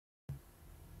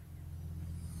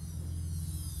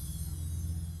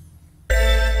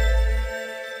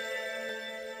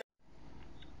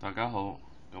大家好，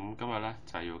咁今日咧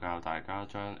就係要教大家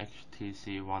將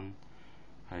HTC One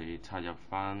係插入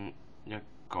翻一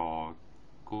個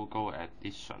Google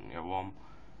Edition 嘅 Rom，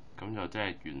 咁就即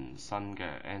係原生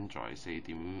嘅 Android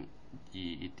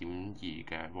 4.2.2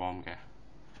嘅 Rom 嘅。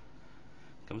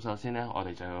咁首先咧，我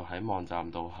哋就要喺網站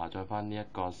度下載翻呢一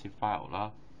個 zip file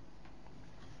啦。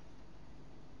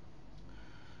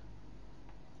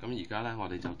咁而家咧，我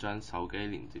哋就將手機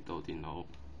連接到電腦。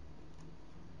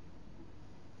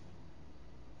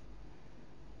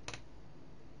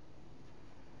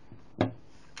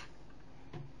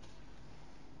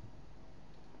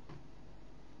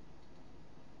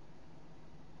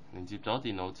連接咗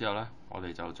電腦之後呢，我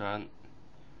哋就將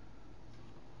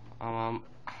啱啱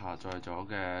下載咗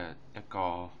嘅一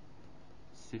個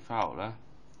zip file 呢，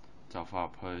就放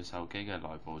入去手機嘅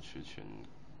內部儲存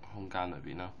空間裏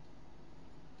邊啦。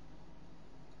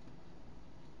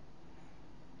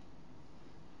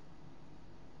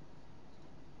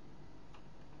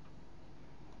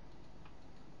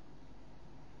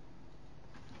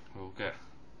好嘅，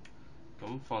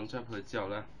咁放咗入去之後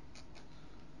呢，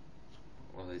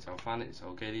我哋就返嚟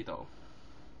手機呢度。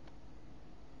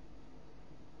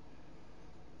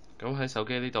咁喺手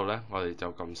機呢度呢，我哋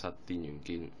就撳實電源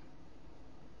鍵。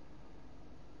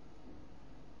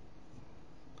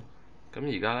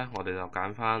咁而家呢，我哋就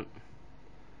揀返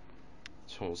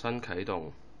重新啟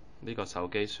動呢個手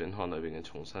機選項裏邊嘅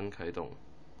重新啟動。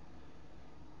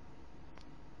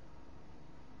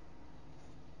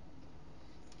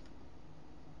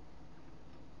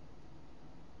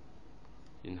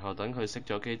然後等佢熄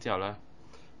咗機之後呢，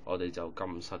我哋就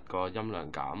撳實個音量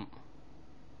減。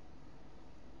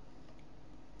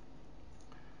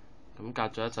咁隔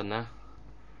咗一陣呢，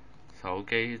手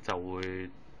機就會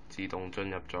自動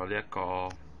進入咗呢一個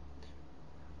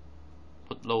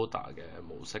bootloader 嘅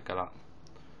模式㗎啦。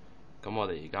咁我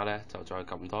哋而家呢，就再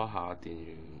撳多下電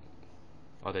源，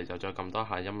我哋就再撳多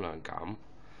下音量減，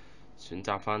選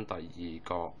擇返第二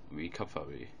個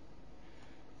recovery，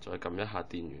 再撳一下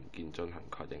電源鍵進行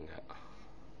確認嘅。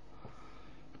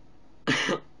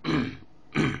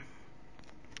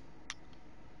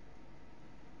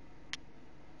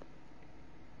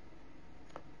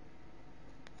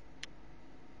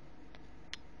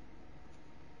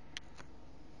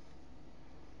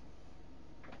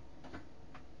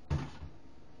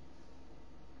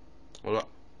好啦，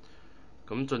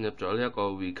咁進入咗呢一個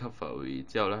recovery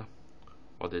之後呢，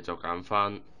我哋就揀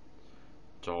返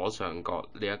左上角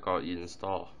呢一個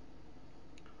install。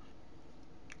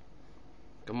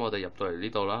咁我哋入到嚟呢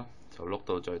度啦，就碌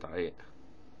到最底。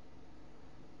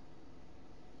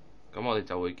咁我哋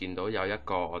就會見到有一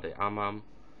個我哋啱啱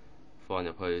放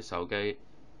入去手機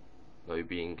裏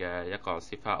邊嘅一個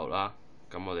zip file 啦。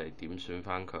咁我哋點選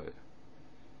返佢，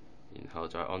然後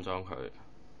再安裝佢。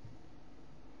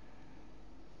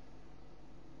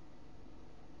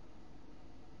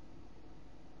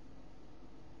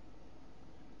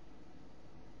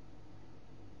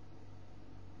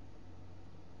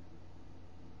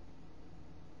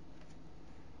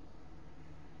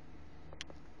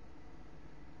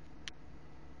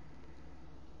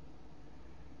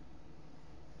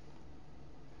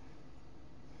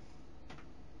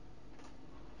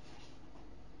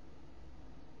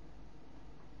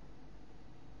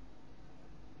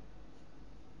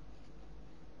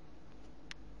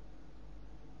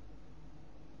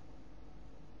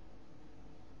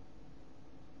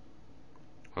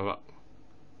好啦，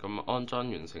咁安裝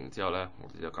完成之後呢，我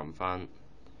哋就撳返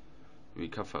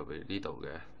recovery 呢度嘅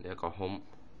呢一個 home。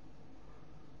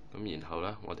咁然後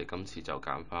呢，我哋今次就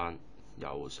揀返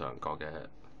右上角嘅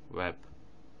web，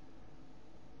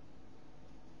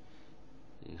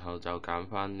 然後就揀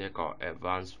返呢一個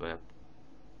advanced web。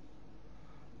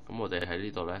咁我哋喺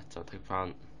呢度呢，就剔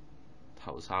返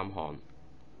頭三項，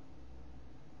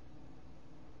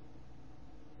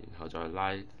然後再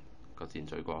拉個箭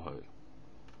嘴過去。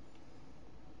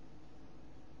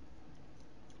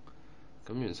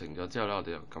咁完成咗之後呢，我哋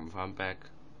就撳返 back。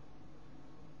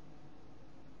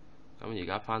咁而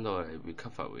家返到嚟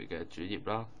recovery 嘅主頁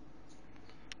啦。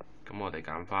咁我哋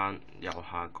揀返右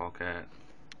下角嘅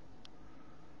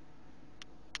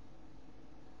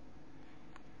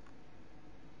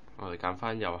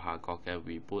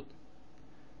reboot。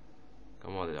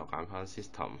咁我哋就揀返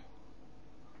system。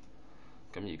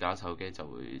咁而家手機就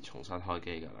會重新開機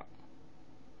㗎啦。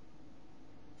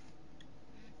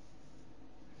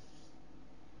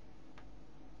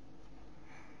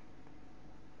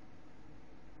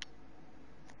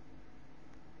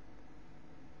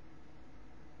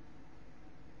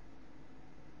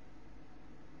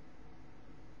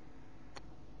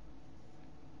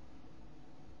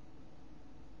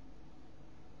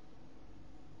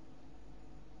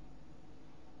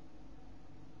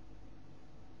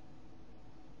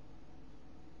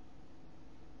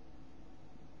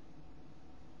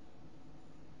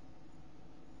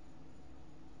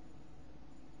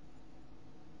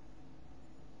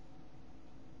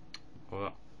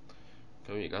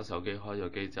家手機開咗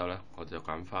機之後呢，我哋就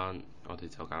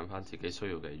揀翻自己需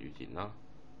要嘅語言啦。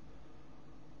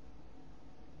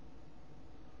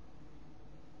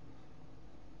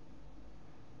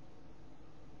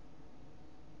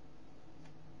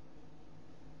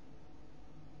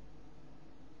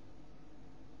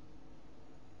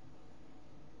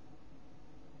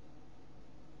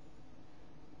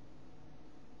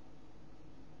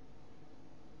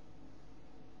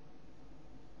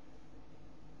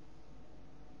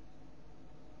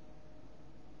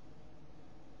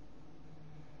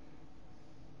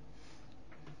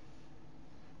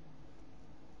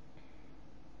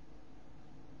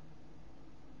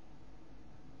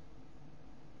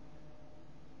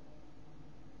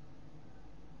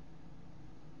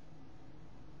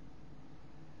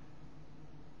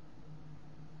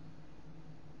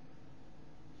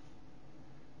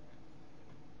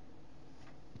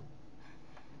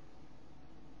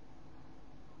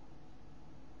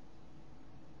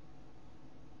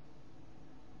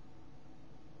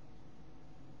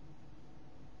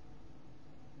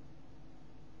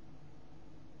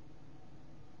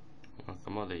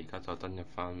咁我哋而家就登入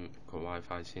翻個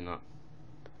WiFi 先啦。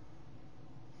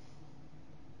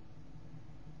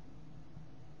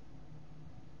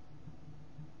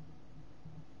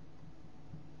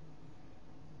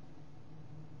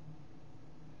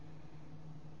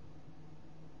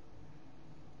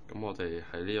咁我哋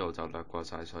喺呢度就略過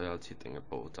晒所有設定嘅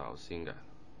步驟先嘅。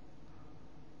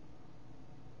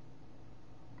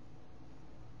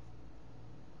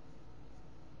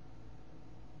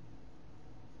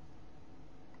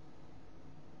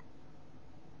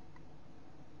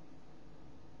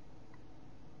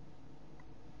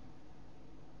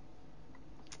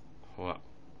好啦，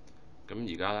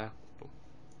咁而家呢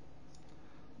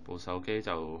部手機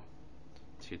就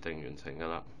設定完成㗎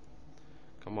啦。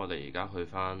咁我哋而家去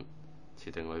翻設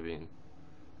定裏邊，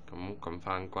咁撳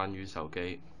翻關於手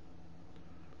機，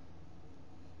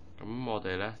咁我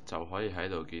哋呢就可以喺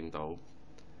度見到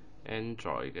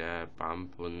Android 嘅版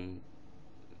本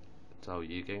就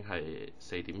已經係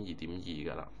4.2.2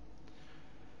㗎啦，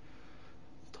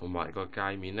同埋個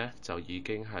界面呢就已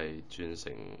經係轉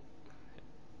成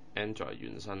Android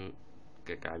原生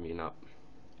嘅界面啦。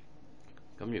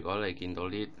咁如果你見到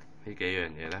呢幾樣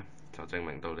嘢呢，就證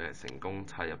明到你係成功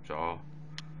插入咗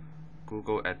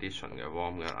Google Edition 嘅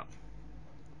Rom 㗎啦。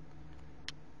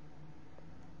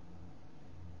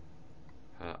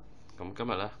係啦，咁今日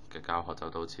呢嘅教學就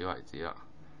到此為止啦，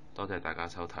多謝大家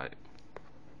收睇。